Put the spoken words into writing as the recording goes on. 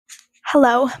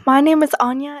Hello, my name is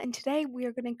Anya, and today we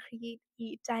are going to create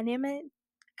a dynamic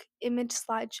image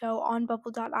slideshow on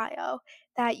bubble.io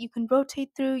that you can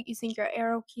rotate through using your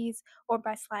arrow keys or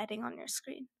by sliding on your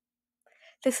screen.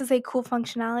 This is a cool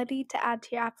functionality to add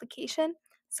to your application,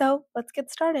 so let's get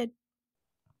started.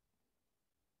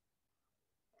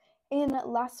 In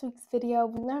last week's video,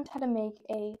 we learned how to make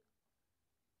an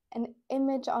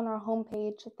image on our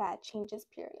homepage that changes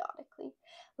periodically.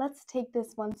 Let's take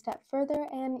this one step further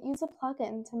and use a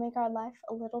plugin to make our life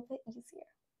a little bit easier.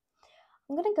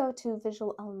 I'm going to go to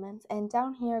Visual Elements and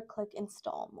down here click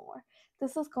Install More.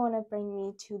 This is going to bring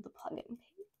me to the plugin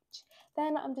page.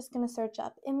 Then I'm just going to search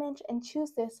up Image and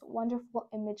choose this wonderful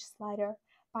image slider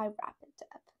by Rapid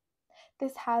Depth.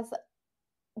 This has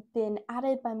been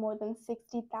added by more than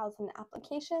 60,000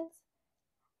 applications,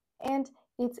 and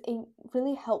it's a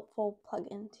really helpful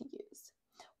plugin to use.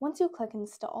 Once you click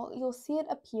Install, you'll see it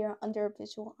appear under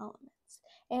Visual Elements,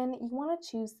 and you want to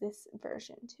choose this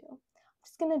version too. I'm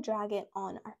just going to drag it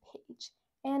on our page,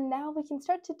 and now we can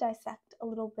start to dissect a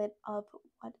little bit of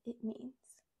what it means.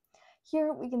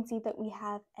 Here we can see that we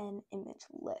have an image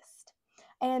list,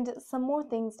 and some more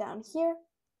things down here,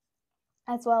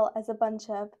 as well as a bunch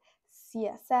of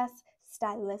CSS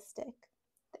stylistic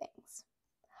things.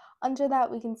 Under that,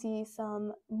 we can see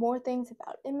some more things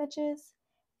about images,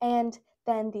 and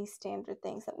then these standard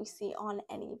things that we see on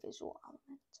any visual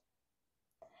element.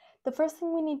 The first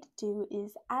thing we need to do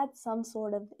is add some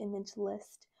sort of image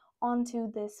list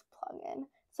onto this plugin,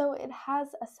 so it has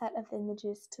a set of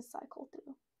images to cycle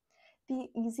through. The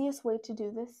easiest way to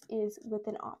do this is with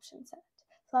an option set.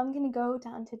 So I'm going to go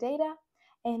down to Data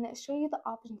and show you the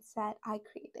option set I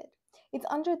created. It's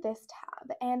under this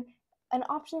tab, and an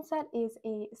option set is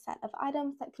a set of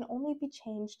items that can only be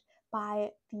changed by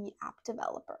the app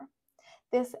developer.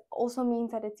 This also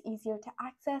means that it's easier to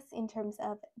access in terms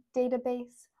of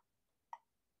database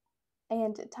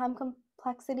and time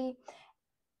complexity,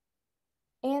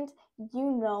 and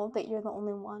you know that you're the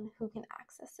only one who can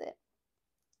access it.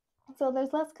 So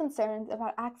there's less concerns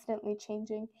about accidentally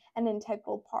changing an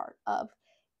integral part of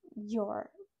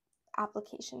your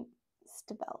application's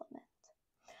development.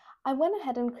 I went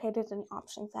ahead and created an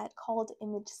option set called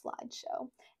Image Slideshow,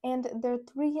 and there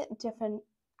are 3 different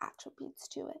attributes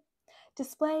to it.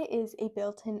 Display is a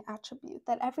built-in attribute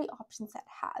that every option set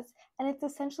has, and it's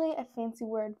essentially a fancy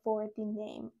word for the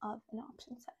name of an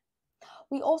option set.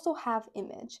 We also have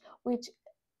Image, which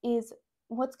is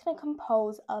what's going to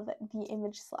compose of the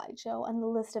image slideshow and the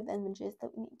list of images that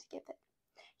we need to give it.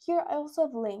 Here I also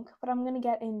have Link, but I'm going to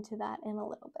get into that in a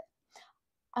little bit.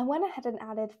 I went ahead and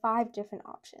added 5 different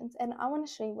options, and I want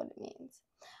to show you what it means.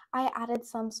 I added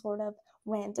some sort of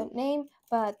random name,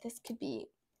 but this could be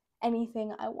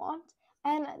anything I want,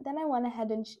 and then I went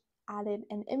ahead and added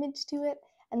an image to it,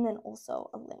 and then also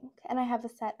a link. And I have a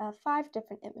set of 5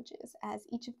 different images, as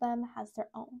each of them has their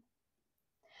own.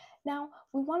 Now,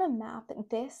 we want to map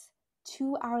this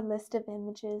to our list of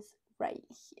images right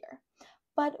here,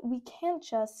 but we can't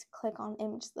just click on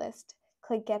Image List,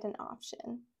 click Get an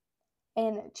Option,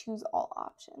 and choose all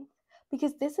options,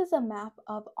 because this is a map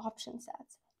of option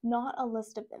sets, not a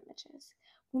list of images.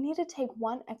 We need to take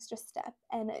one extra step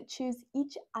and choose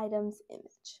each item's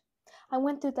image. I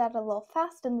went through that a little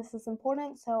fast, and this is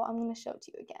important, so I'm going to show it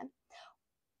to you again.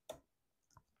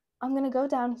 I'm going to go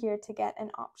down here to get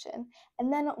an option,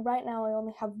 and then right now I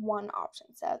only have one option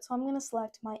set, so I'm going to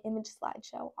select my image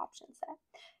slideshow option set.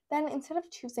 Then instead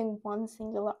of choosing one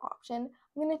singular option,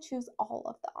 I'm going to choose all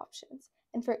of the options.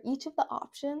 And for each of the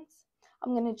options,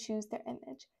 I'm going to choose their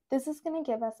image. This is going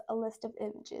to give us a list of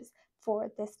images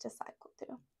for this to cycle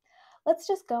through. Let's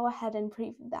just go ahead and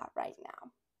preview that right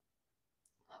now.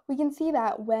 We can see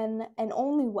that when and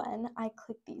only when I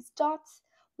click these dots,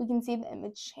 we can see the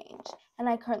image change. And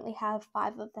I currently have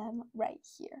 5 of them right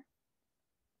here.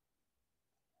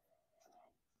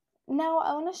 Now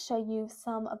I want to show you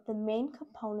some of the main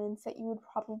components that you would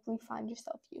probably find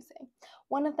yourself using.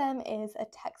 One of them is a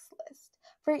text list.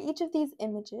 For each of these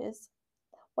images,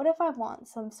 what if I want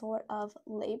some sort of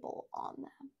label on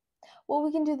them? Well,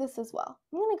 we can do this as well.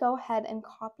 I'm going to go ahead and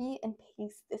copy and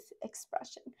paste this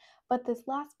expression. But this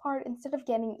last part, instead of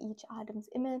getting each item's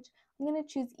image, I'm going to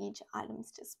choose each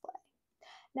item's display.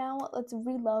 Now let's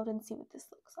reload and see what this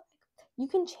looks like. You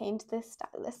can change this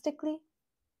stylistically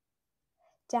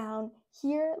down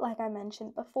here, like I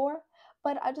mentioned before,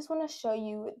 but I just want to show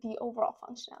you the overall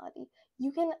functionality.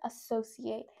 You can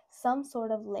associate some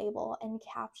sort of label and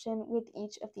caption with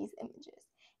each of these images,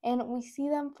 and we see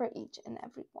them for each and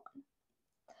every one.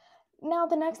 Now,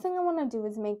 the next thing I want to do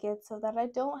is make it so that I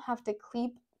don't have to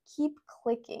keep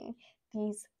clicking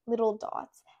these little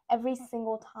dots every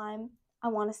single time I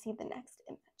want to see the next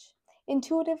image.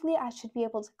 Intuitively, I should be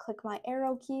able to click my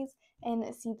arrow keys and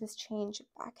see this change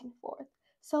back and forth.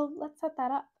 So let's set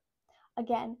that up.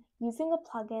 Again, using a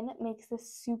plugin makes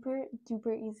this super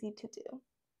duper easy to do.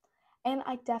 And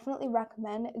I definitely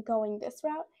recommend going this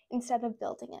route instead of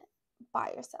building it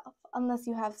by yourself, unless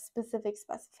you have specific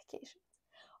specifications.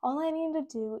 All I need to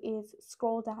do is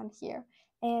scroll down here,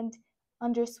 and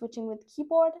under switching with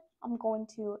keyboard, I'm going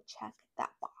to check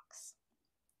that box.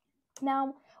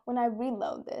 Now, when I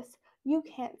reload this, you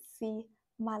can't see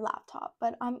my laptop,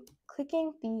 but I'm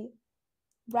clicking the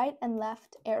right and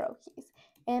left arrow keys,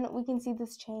 and we can see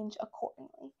this change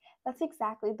accordingly. That's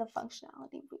exactly the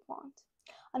functionality we want.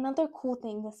 Another cool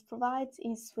thing this provides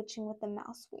is switching with the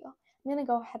mouse wheel. I'm going to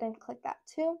go ahead and click that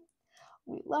too,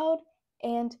 reload,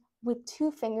 and with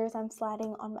 2 fingers I'm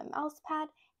sliding on my mouse pad,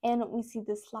 and we see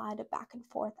this slide back and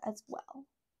forth as well.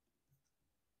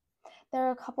 There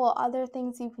are a couple other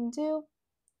things you can do,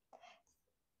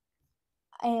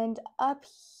 and up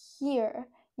here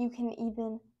you can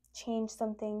even change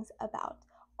some things about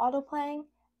autoplaying.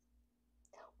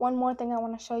 One more thing I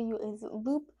want to show you is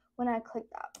loop. When I click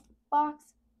that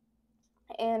box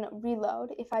and reload,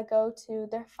 if I go to,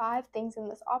 there are 5 things in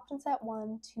this option set,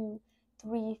 1, 2,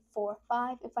 3, 4,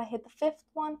 5. If I hit the 5th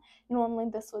one, normally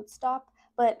this would stop,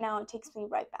 but now it takes me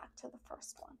right back to the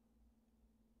first one.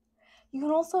 You can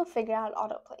also figure out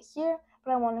autoplay here,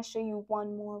 but I want to show you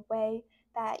one more way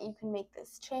that you can make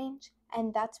this change,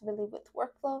 and that's really with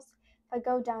workflows. If I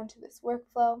go down to this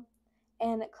workflow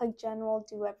and click general,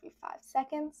 do every 5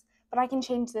 seconds, but I can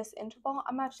change this interval.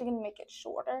 I'm actually going to make it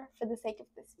shorter for the sake of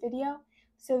this video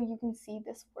so you can see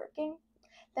this working.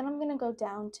 Then I'm going to go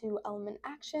down to element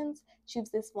actions, choose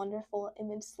this wonderful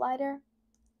image slider,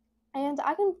 and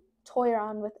I can toy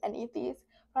around with any of these,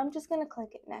 but I'm just going to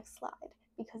click next slide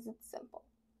because it's simple.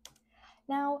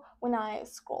 Now, when I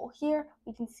scroll here,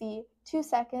 we can see 2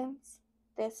 seconds,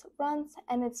 this runs,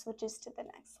 and it switches to the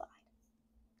next slide.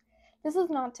 This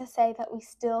is not to say that we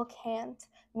still can't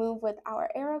move with our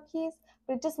arrow keys,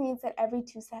 but it just means that every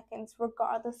 2 seconds,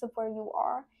 regardless of where you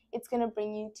are, it's going to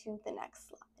bring you to the next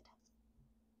slide.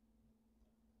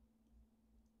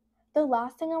 The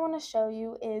last thing I want to show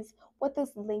you is what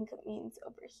this link means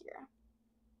over here,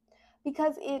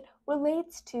 because it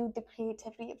relates to the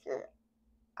creativity of your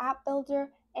app builder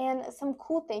and some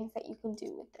cool things that you can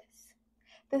do with this.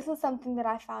 This is something that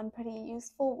I found pretty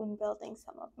useful when building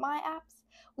some of my apps,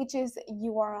 which is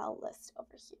URL list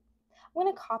over here. I'm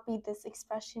going to copy this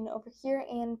expression over here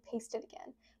and paste it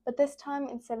again, but this time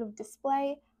instead of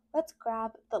display, let's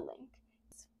grab the link.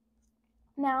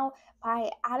 Now, by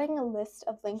adding a list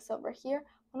of links over here,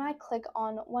 when I click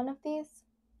on one of these,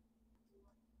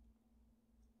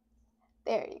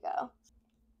 there you go.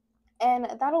 And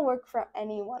that'll work for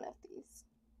any one of these.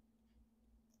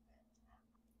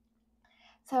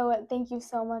 So thank you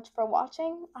so much for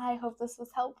watching. I hope this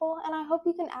was helpful, and I hope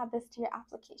you can add this to your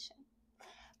application.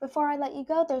 Before I let you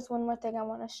go, there's one more thing I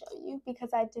want to show you, because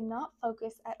I did not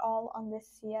focus at all on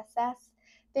this CSS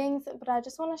things, but I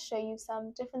just want to show you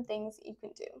some different things you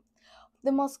can do.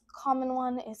 The most common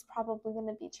one is probably going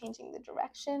to be changing the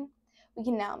direction. We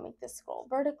can now make this scroll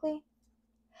vertically,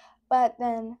 but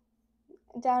then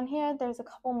down here there's a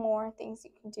couple more things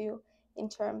you can do in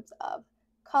terms of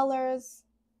colors,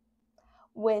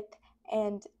 width,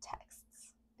 and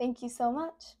texts. Thank you so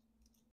much.